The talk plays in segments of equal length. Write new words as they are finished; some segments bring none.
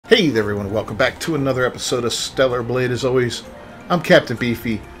Hey there everyone, welcome back to another episode of Stellar Blade. As always, I'm Captain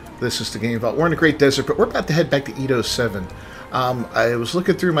Beefy. This is the Game Vault. We're in the Great Desert, but we're about to head back to Eidos 7. I was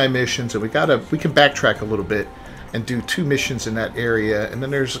looking through my missions, and we can backtrack a little bit and do 2 missions in that area, and then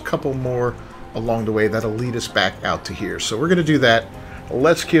there's a couple more along the way that'll lead us back out to here. So we're going to do that.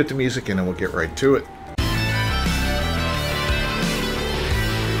 Let's cue up the music, and then we'll get right to it.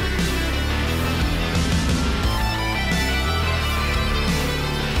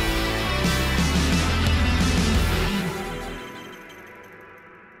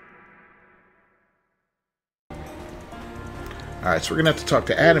 Alright, so we're going to have to talk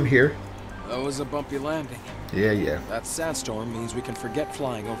to Adam here. That was a bumpy landing. Yeah. That sandstorm means we can forget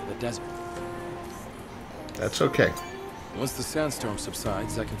flying over the desert. That's okay. Once the sandstorm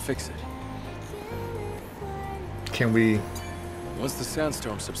subsides, I can fix it. Can we... Once the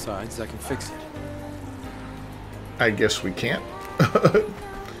sandstorm subsides, I can fix it. I guess we can't.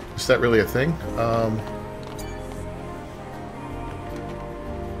 Is that really a thing? I'm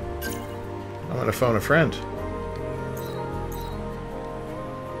going to phone a friend.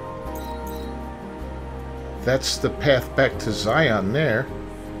 That's the path back to Zion there.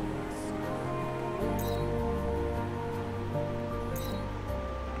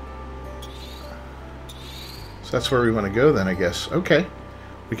 So that's where we want to go then, I guess. Okay.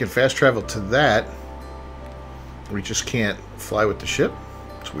 We can fast travel to that. We just can't fly with the ship.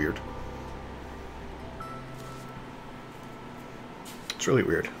 It's weird. It's really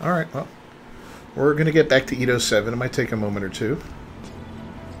weird. Alright, well. We're going to get back to Eidos 7. It might take a moment or two.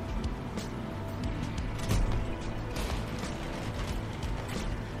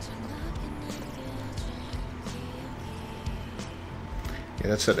 Yeah,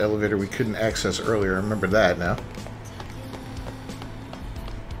 that's that elevator we couldn't access earlier. I remember that now.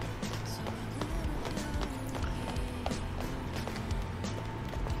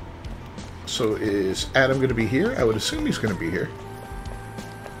 So is Adam going to be here? I would assume he's going to be here.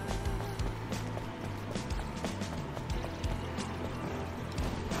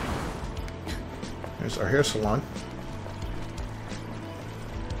 There's our hair salon.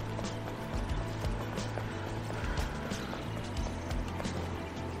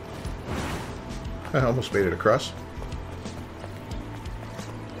 I almost made it across.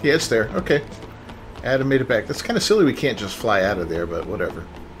 Yeah, it's there. Okay. Adam made it back. That's kind of silly we can't just fly out of there, but whatever.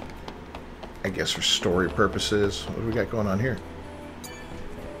 I guess for story purposes. What do we got going on here?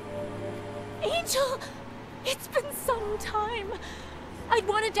 Angel! It's been some time. I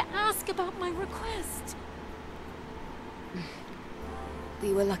wanted to ask about my request.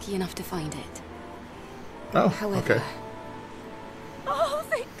 We were lucky enough to find it. Oh, However, okay. Oh,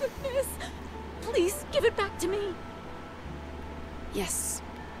 thank goodness. Please give it back to me. yes,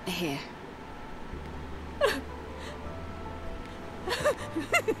 here.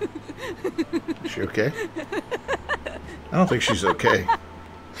 Is she okay? I don't think she's okay.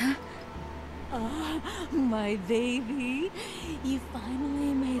 Oh, my baby. You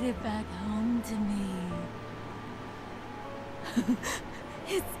finally made it back home to me.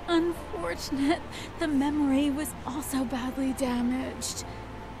 It's unfortunate the memory was also badly damaged.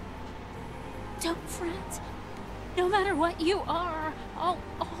 Don't fret. No matter what you are, I'll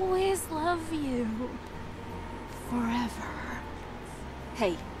always love you. Forever.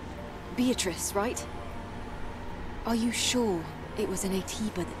 Hey, Beatrice, right? Are you sure it was an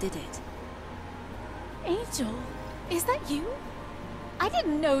Atiba that did it? Angel, is that you? I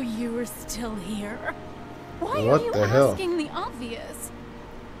didn't know you were still here. Why What are you the hell? asking the obvious?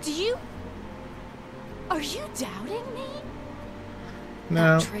 Are you doubting me?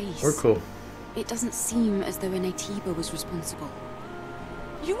 No, That trace. we're cool. It doesn't seem as though an Atiba was responsible.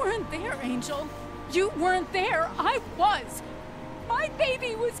 You weren't there, Angel. You weren't there. I was. My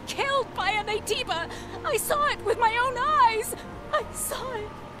baby was killed by an Atiba. I saw it with my own eyes. I saw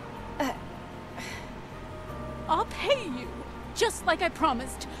it. I'll pay you, just like I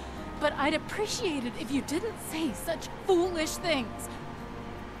promised. But I'd appreciate it if you didn't say such foolish things.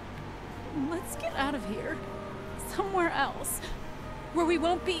 Let's get out of here. Somewhere else. Where we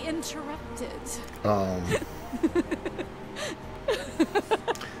won't be interrupted.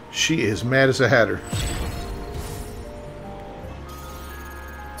 She is mad as a hatter.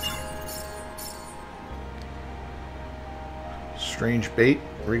 Strange bait.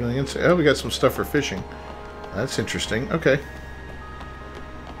 Wriggling inside. Oh, we got some stuff for fishing. That's interesting. Okay.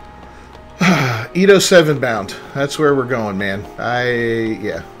 Eidos 7 bound. That's where we're going, man.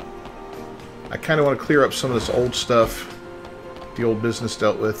 Yeah. I kind of want to clear up some of this old stuff. The old business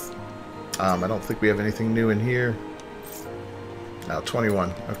dealt with. I don't think we have anything new in here. No,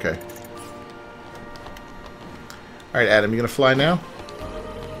 21. Okay. Alright, Adam, you gonna fly now?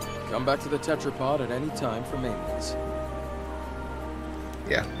 Come back to the tetrapod at any time for maintenance.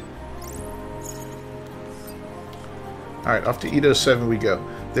 Yeah. Alright, off to Eidos 7 we go.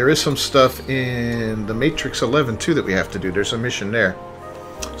 There is some stuff in the Matrix 11 too that we have to do. There's a mission there.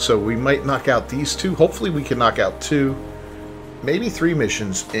 So we might knock out these two. Hopefully we can knock out 2, maybe 3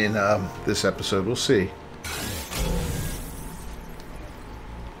 missions in this episode. We'll see.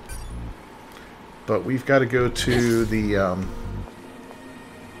 But we've got to go to the...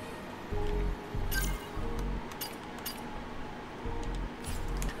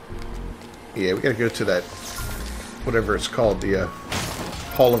 yeah, we got to go to that, whatever it's called, the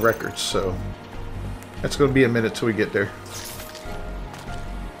Hall of Records. So that's going to be a minute till we get there.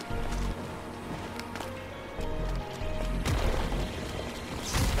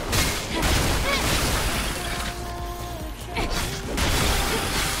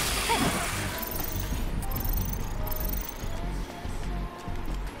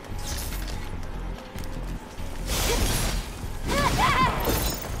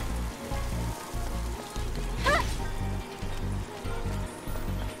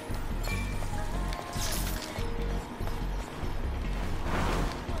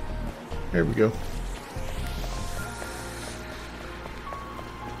 There we go.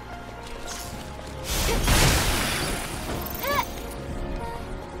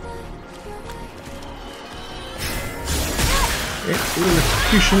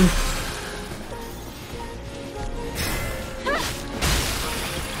 Execution.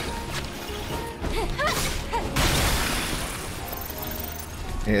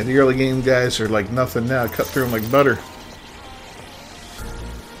 Yeah, the early game guys are like nothing now. Cut through them like butter.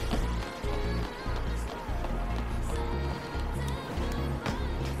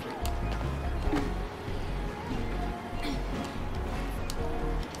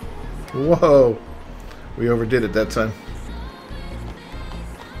 Whoa! We overdid it that time.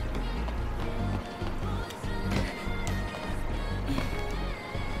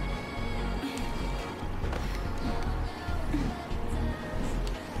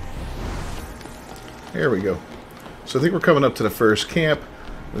 There we go. So I think we're coming up to the first camp.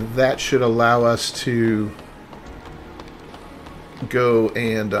 That should allow us to go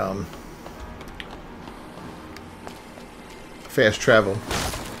and fast travel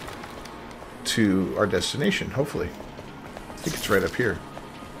to our destination, hopefully. I think it's right up here.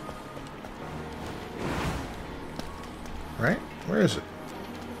 Right? Where is it?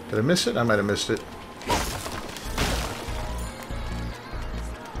 Did I miss it? I might have missed it.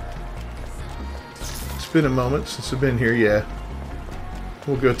 It's been a moment since I've been here, yeah.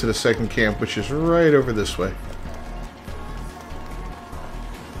 We'll go to the second camp, which is right over this way.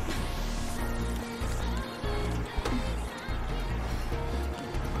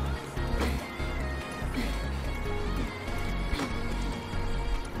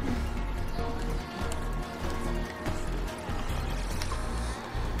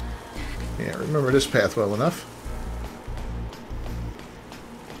 Yeah, remember this path well enough.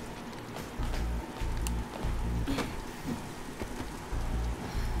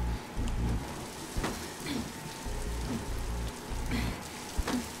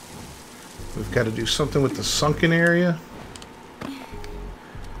 We've got to do something with the sunken area.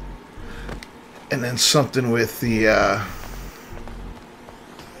 And then something with the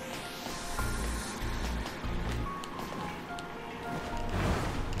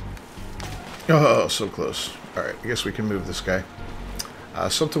oh, so close. Alright, I guess we can move this guy.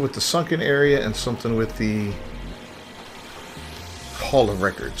 Something with the sunken area and something with the Hall of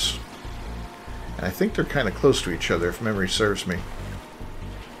Records. And I think they're kind of close to each other, if memory serves me.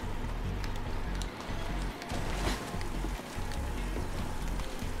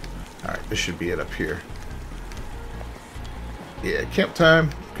 Alright, this should be it up here. Yeah, camp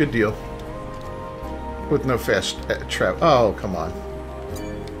time. Good deal. With no fast travel. Oh, come on.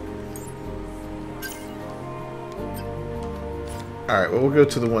 Alright, well, we'll go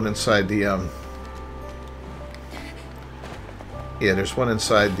to the one inside the, yeah, there's one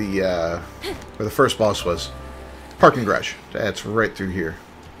inside the, where the first boss was. Parking garage. That's right through here.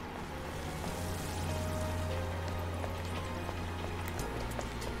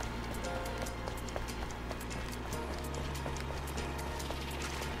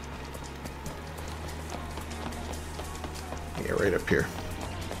 Yeah, right up here.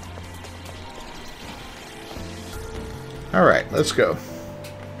 Alright, let's go.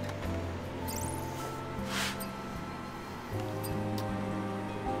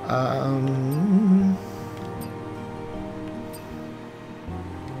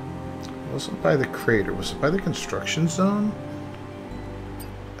 Wasn't by the crater. Was it by the construction zone?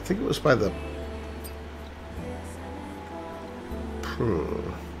 I think it was by the...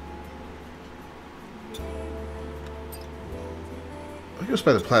 It goes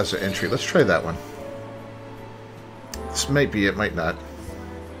by the plaza entry. Let's try that one. This might be it, might not.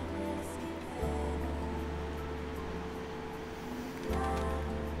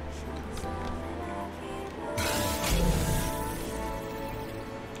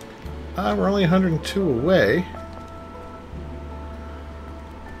 We're only 102 away.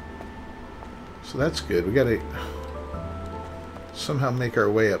 So that's good. We gotta somehow make our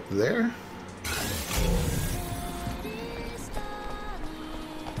way up there.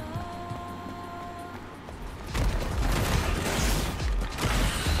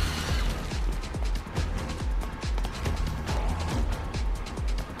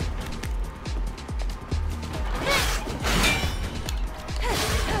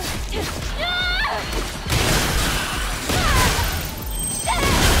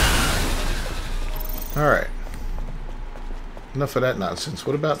 Alright. Enough of that nonsense.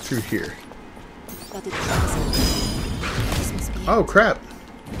 What about through here? Oh, crap.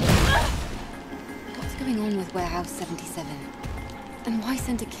 What's going on with Warehouse 77? And why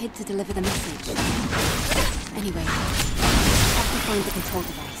send a kid to deliver the message? Anyway, I have to find the control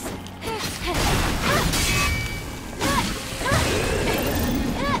device.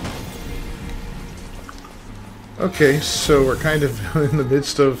 Okay, so we're kind of in the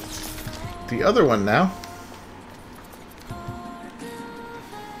midst of the other one now.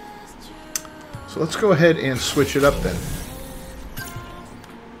 So let's go ahead and switch it up then.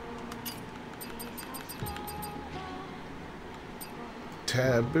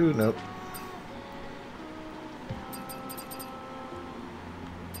 Taboo, nope.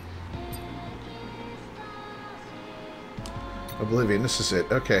 Oblivion, this is it,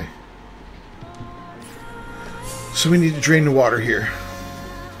 okay. So we need to drain the water here.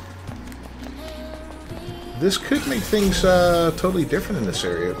 This could make things totally different in this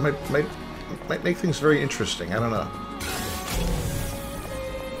area. It might make things very interesting. I don't know.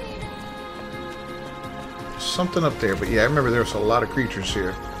 Something up there, but yeah, I remember there was a lot of creatures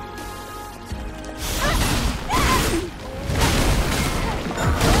here.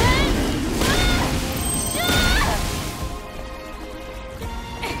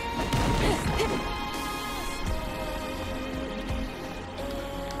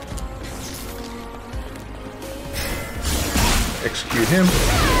 Execute him.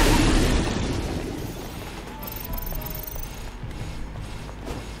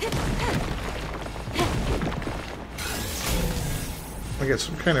 I got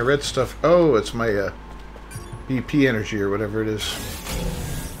some kind of red stuff. Oh, it's my BP energy or whatever it is.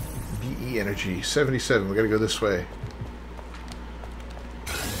 BE energy. 77. We gotta go this way.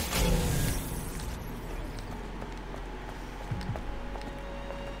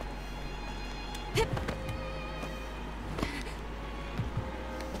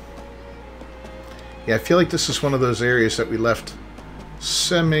 Yeah, I feel like this is one of those areas that we left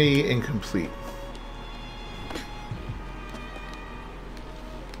semi-incomplete.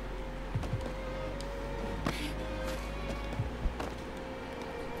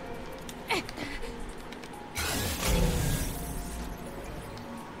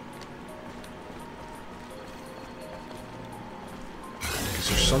 Is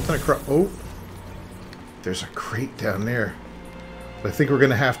there something across? Oh, there's a crate down there. I think we're going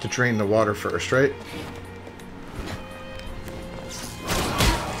to have to drain the water first, right?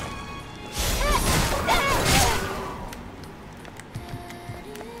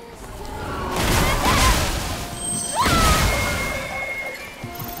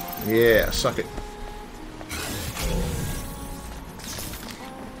 Yeah, suck it.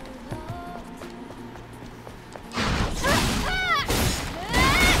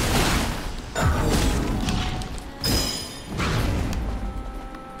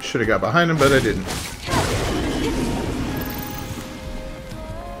 Should have got behind him, but I didn't.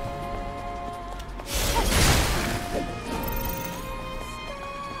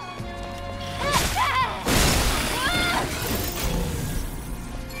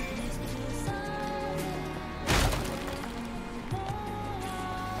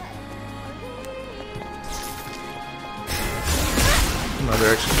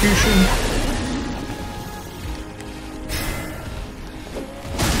 Another execution.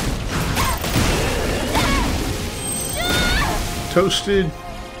 Toasted.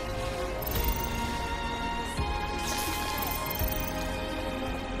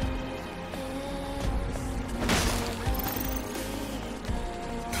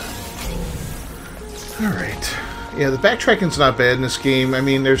 All right. Yeah, the backtracking's not bad in this game. I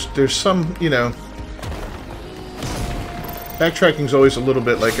mean, there's some, you know, backtracking's always a little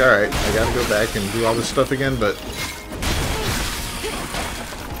bit like, all right, I got to go back and do all this stuff again, but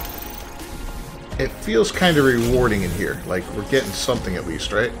it feels kind of rewarding in here. Like, we're getting something at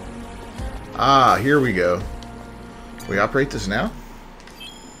least, right? Ah, here we go. We operate this now?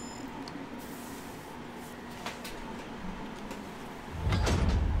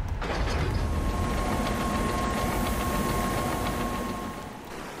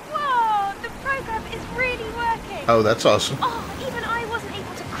 Whoa, the program is really working. Oh, that's awesome. Oh, even I wasn't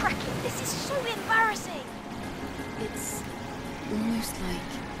able to crack it. This is so embarrassing. It's almost like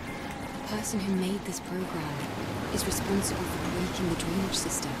the person who made this program is responsible for breaking the drainage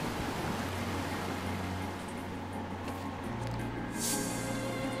system.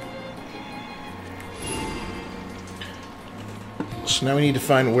 So now we need to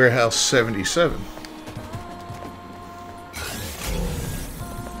find warehouse 77.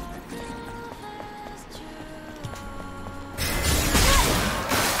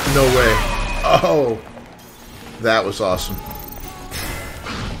 No way. Oh, that was awesome.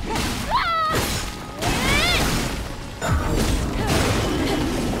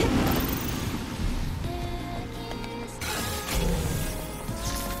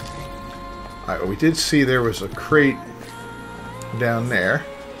 All right, we did see there was a crate down there.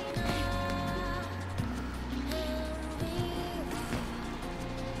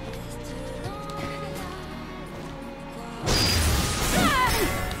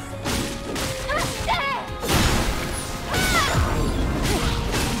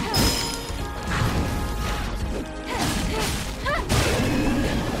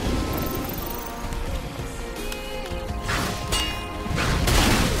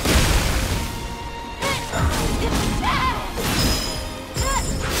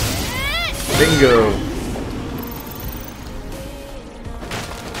 Bingo!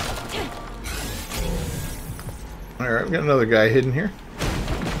 Alright, we got another guy hidden here.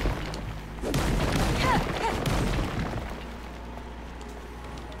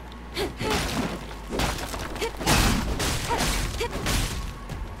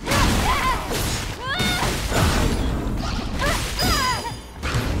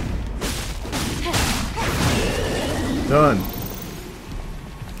 Done.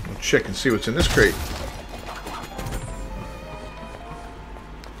 Check and see what's in this crate.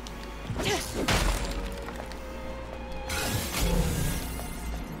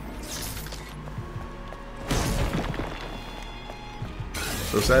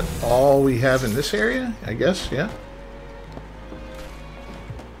 So is that all we have in this area? I guess, yeah.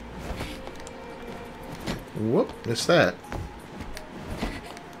 Whoop, missed that.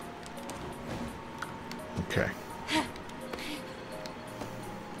 Okay.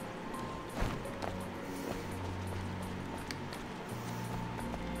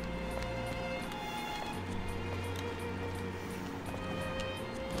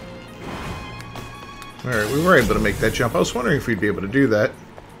 Alright, we were able to make that jump. I was wondering if we'd be able to do that.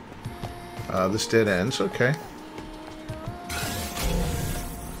 This dead ends, okay.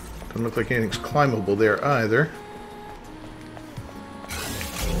 Doesn't look like anything's climbable there either.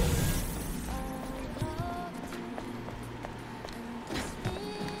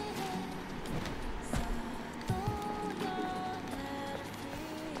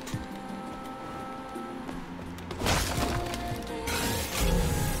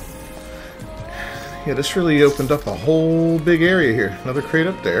 Yeah, this really opened up a whole big area here. Another crate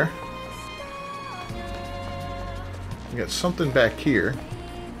up there. We got something back here.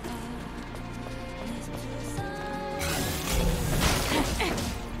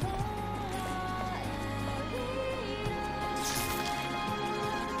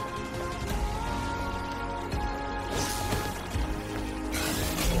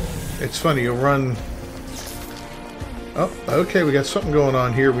 It's funny, you'll run... Oh, okay, we got something going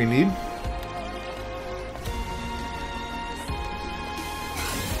on here we need.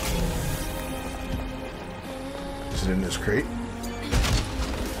 In this crate.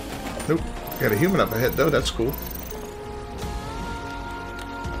 Nope. Got a human up ahead though, that's cool.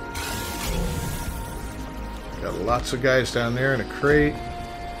 Got lots of guys down there in a crate.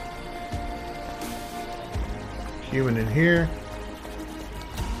 Human in here.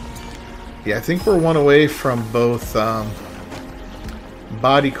 Yeah, I think we're one away from both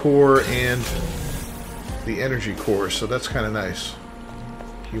body core and the energy core, so that's kind of nice.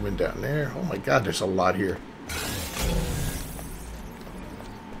 Human down there. Oh my god, there's a lot here.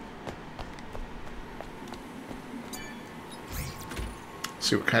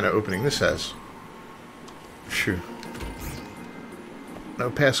 See what kind of opening this has. Phew. No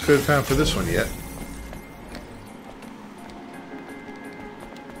passcode found for this one yet.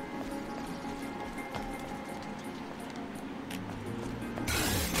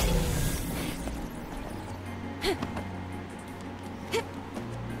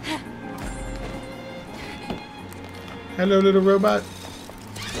 Hello, little robot.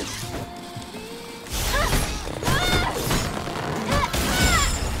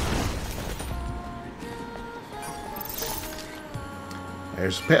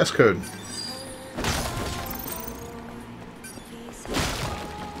 There's the passcode.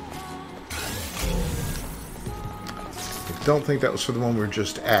 I don't think that was for the one we were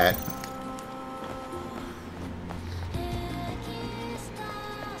just at.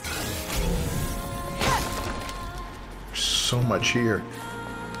 There's so much here.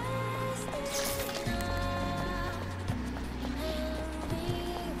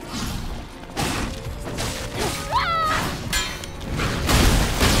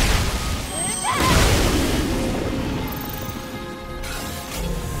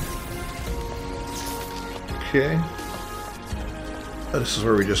 Okay. Oh, this is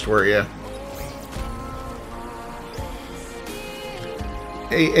where we just were, yeah.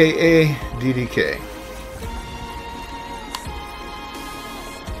 AAA DDK.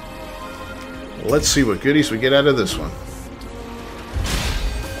 Let's see what goodies we get out of this one.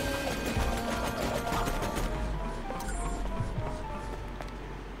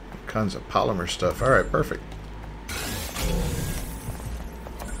 Tons of polymer stuff. Alright, perfect.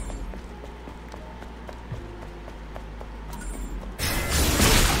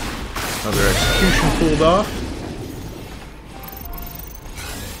 Another execution pulled off.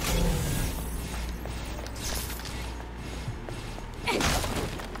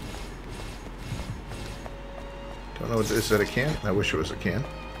 Don't know what this is. Is that a can? I wish it was a can.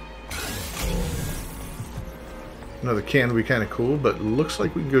 Another can would be kind of cool, but looks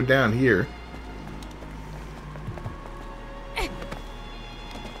like we can go down here.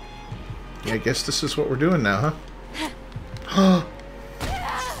 Yeah, I guess this is what we're doing now, huh?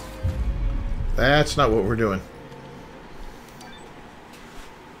 That's not what we're doing.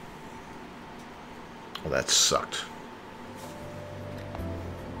 Well, that sucked.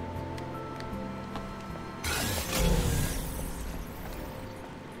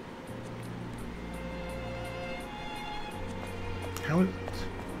 How?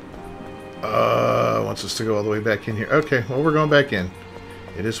 Wants us to go all the way back in here. Okay, well, we're going back in.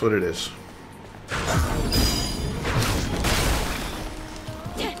 It is what it is.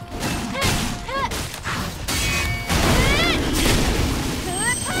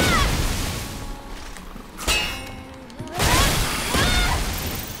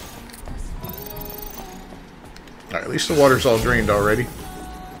 Alright, at least the water's all drained already.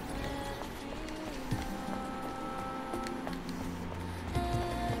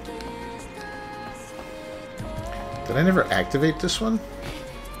 Did I never activate this one?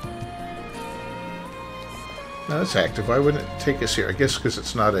 No, it's active. Why wouldn't it take us here? I guess because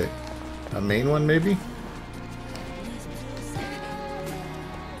it's not a main one, maybe?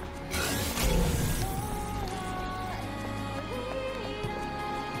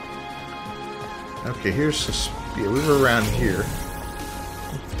 Okay, here's this. Yeah, we were around here.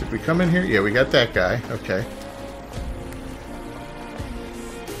 Did we come in here? Yeah, we got that guy. Okay.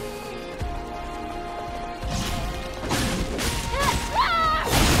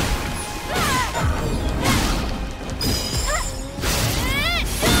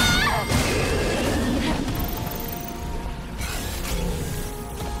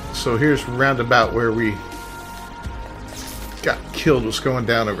 So here's roundabout where we got killed, was going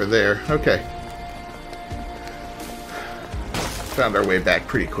down over there. Okay. Found our way back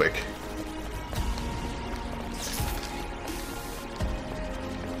pretty quick.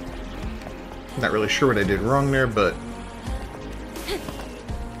 Not really sure what I did wrong there, but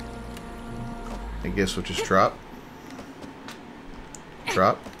I guess we'll just drop.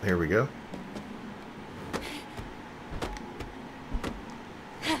 Drop. There we go.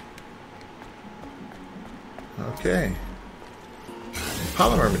 Okay.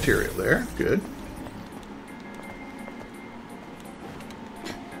 Polymer material there. Good.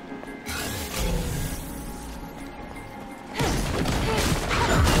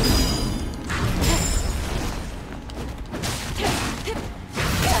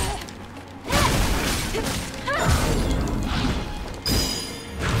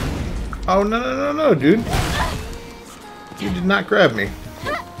 Oh, no, no, no, no, dude. You did not grab me.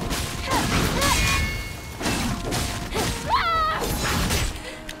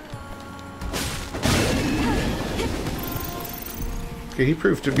 Okay, he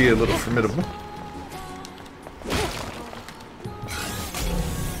proved to be a little formidable.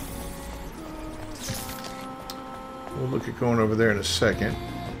 We'll look at going over there in a second.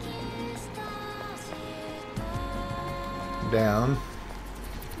 Down.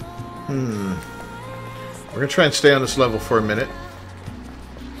 We're going to try and stay on this level for a minute.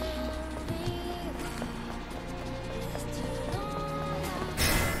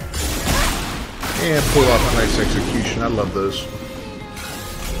 And pull off a nice execution. I love those.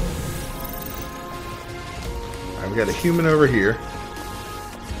 Alright, we got a human over here.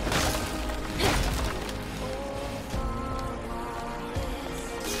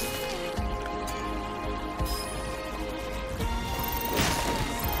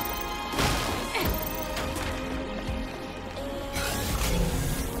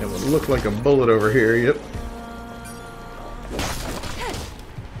 It would look like a bullet over here, yep.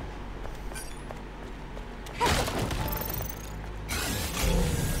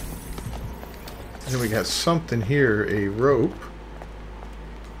 And we got something here, a rope.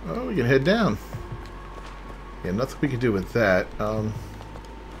 Oh, we can head down. Yeah, nothing we can do with that.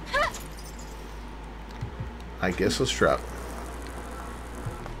 I guess let's drop.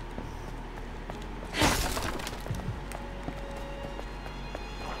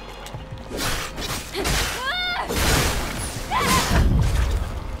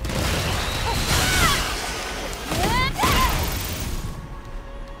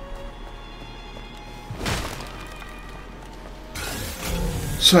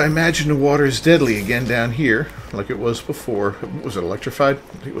 So I imagine the water is deadly again down here, like it was before. Was it electrified? I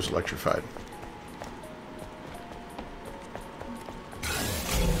think it was electrified.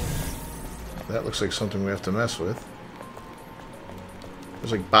 That looks like something we have to mess with.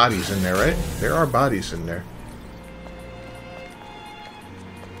 There's like bodies in there, right? There are bodies in there.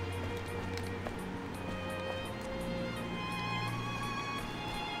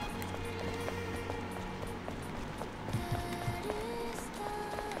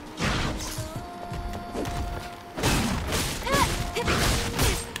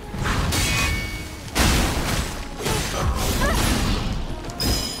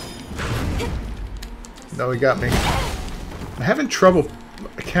 No, he got me. I'm having trouble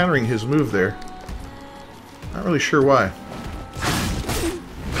countering his move there. Not really sure why.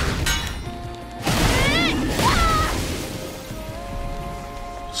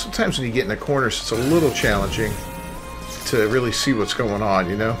 Sometimes when you get in the corners, it's a little challenging to really see what's going on,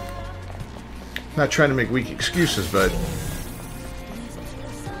 you know? Not trying to make weak excuses, but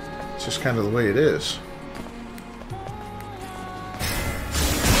it's just kind of the way it is.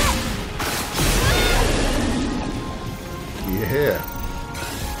 Yeah.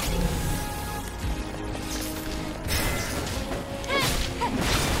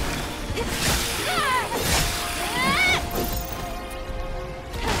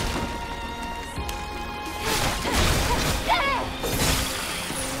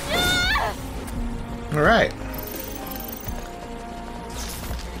 All right.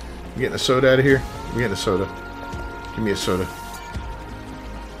 You getting a soda out of here? I'm getting a soda. Give me a soda.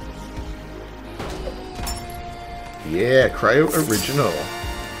 Yeah, Cryo Original.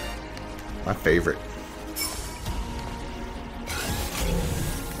 My favorite.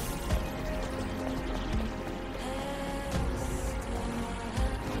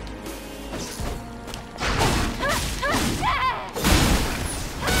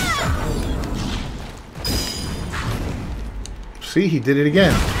 See, he did it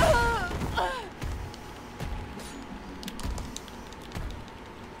again.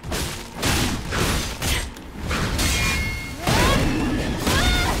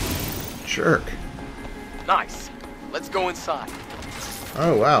 Jerk. Nice. Let's go inside.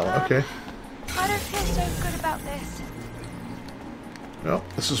 Oh, wow. Okay. I don't feel so good about this. Well,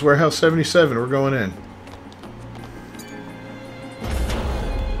 this is Warehouse 77. We're going in.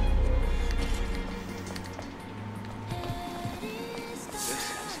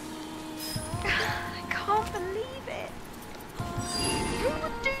 I can't believe it. Who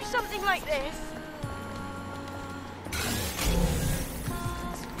would do something like this?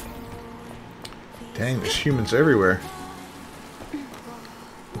 Dang, there's humans everywhere.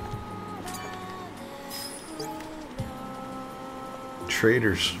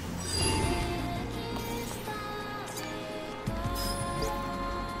 Traders.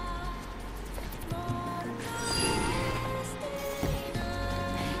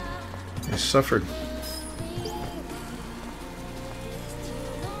 They suffered.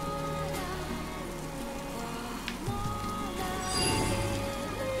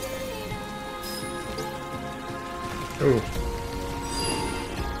 Oh.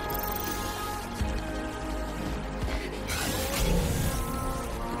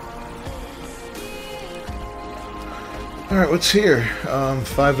 All right, what's here?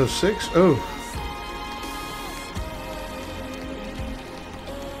 506. Oh.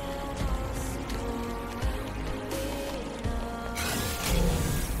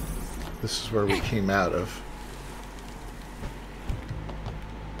 This is where we came out of.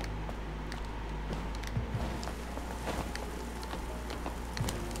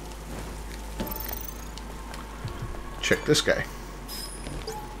 check this guy.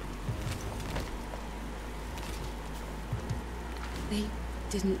 They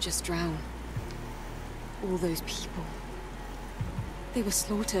didn't just drown. All those people. They were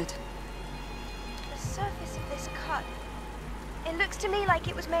slaughtered. The surface of this cut. It looks to me like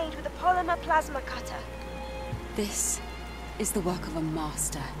it was made with a polymer plasma cutter. This is the work of a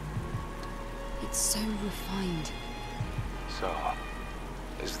master. It's so refined. So,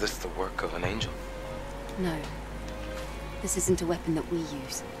 is this the work of an angel? No. This isn't a weapon that we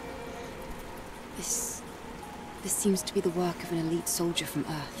use. This seems to be the work of an elite soldier from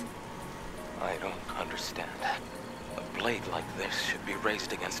Earth. I don't understand. A blade like this should be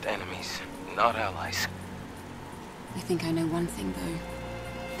raised against enemies, not allies. I think I know one thing,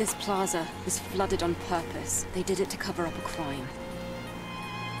 though. This plaza was flooded on purpose. They did it to cover up a crime.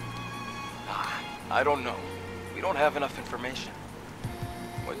 I don't know. We don't have enough information.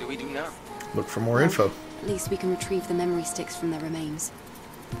 What do we do now? Look for more info. At least we can retrieve the memory sticks from their remains.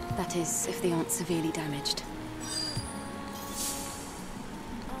 That is, if they aren't severely damaged.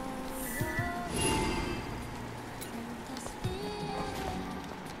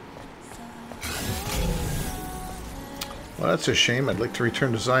 Well, that's a shame. I'd like to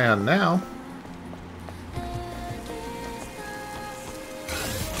return to Zion now.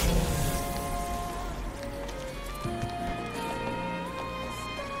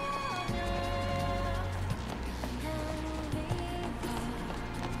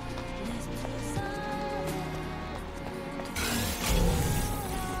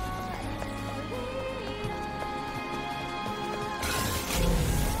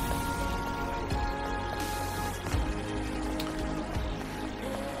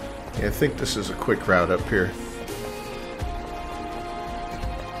 Yeah, I think this is a quick route up here.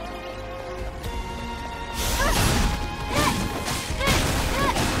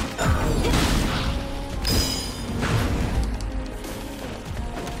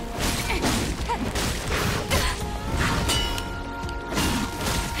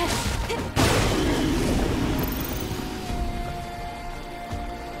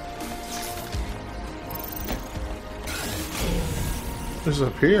 What's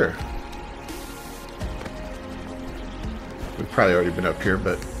up here? We've probably already been up here,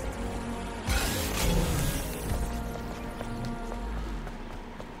 but...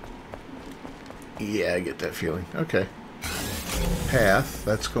 yeah, I get that feeling. Okay. Path.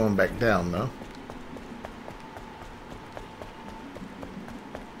 That's going back down, though.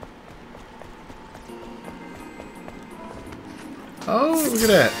 Oh, look at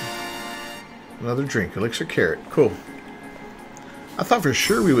that. Another drink. Elixir carrot. Cool. I thought for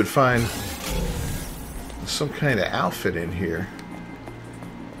sure we would find some kind of outfit in here.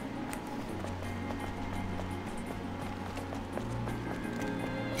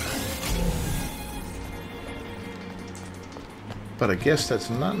 But I guess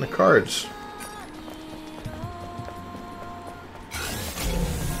that's not in the cards.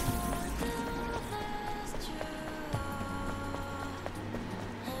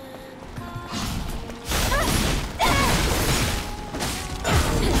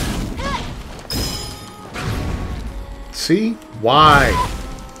 See? Why?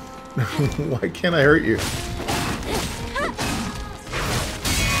 Why can't I hurt you?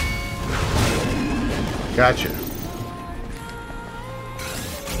 Gotcha.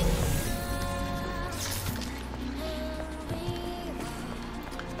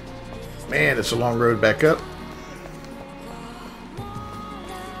 Man, it's a long road back up.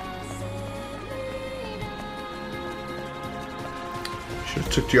 Should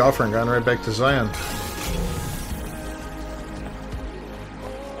have took the offer and gone right back to Zion.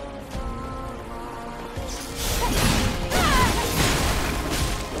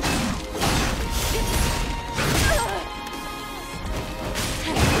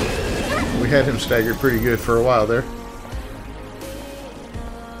 Had him staggered pretty good for a while there.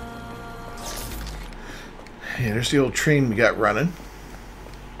 Yeah, there's the old train we got running.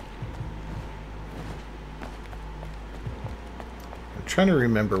 I'm trying to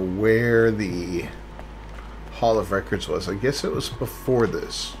remember where the Hall of Records was. I guess it was before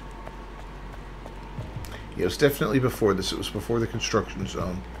this. Yeah, it was definitely before this. It was before the construction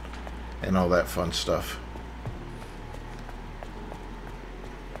zone and all that fun stuff.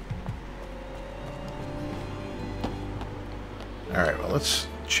 Alright, well, let's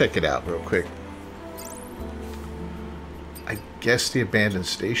check it out real quick. I guess the abandoned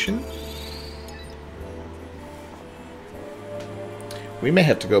station? We may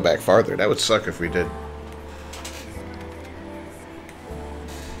have to go back farther. That would suck if we did.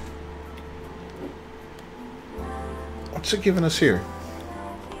 What's it giving us here?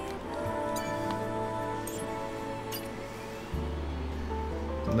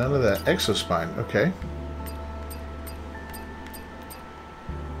 none of that. Exospine, okay.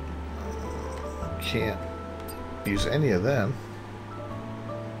 Can't use any of them.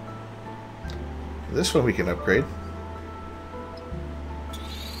 This one we can upgrade.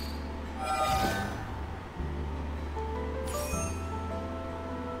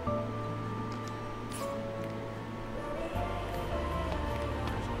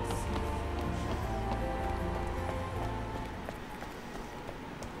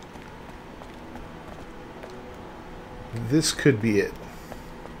 This could be it.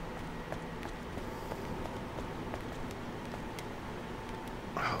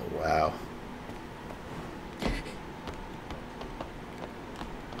 Oh, wow.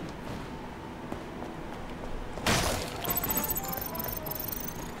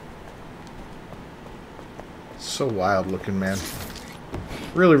 So wild looking, man.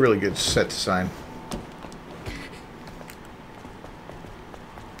 Really, really good set design.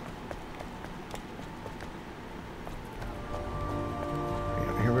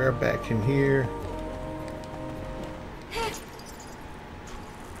 Here we are back in here.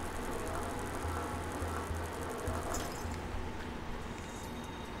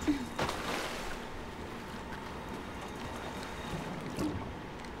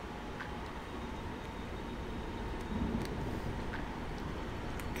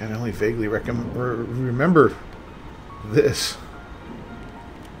 God, I only vaguely remember this.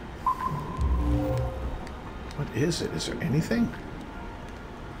 What is it? Is there anything?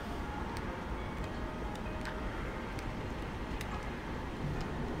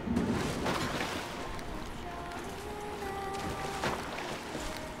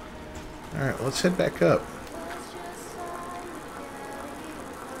 Alright, well, let's head back up.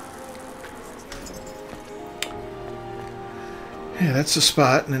 Yeah, that's the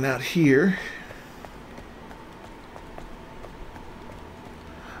spot. And then out here.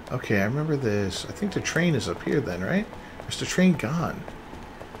 Okay, I remember this. I think the train is up here then, right? Or is the train gone?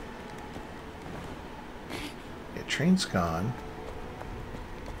 Yeah, train's gone.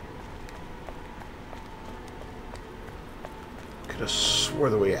 Could have swore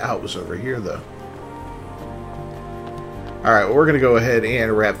the way out was over here, though. Alright, well, we're going to go ahead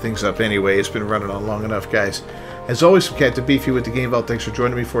and wrap things up anyway. It's been running on long enough, guys. As always, I'm Captain Beefy with the Game Vault. Thanks for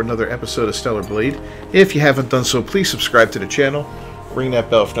joining me for another episode of Stellar Blade. If you haven't done so, please subscribe to the channel. Ring that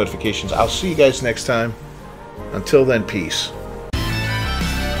bell for notifications. I'll see you guys next time. Until then, peace.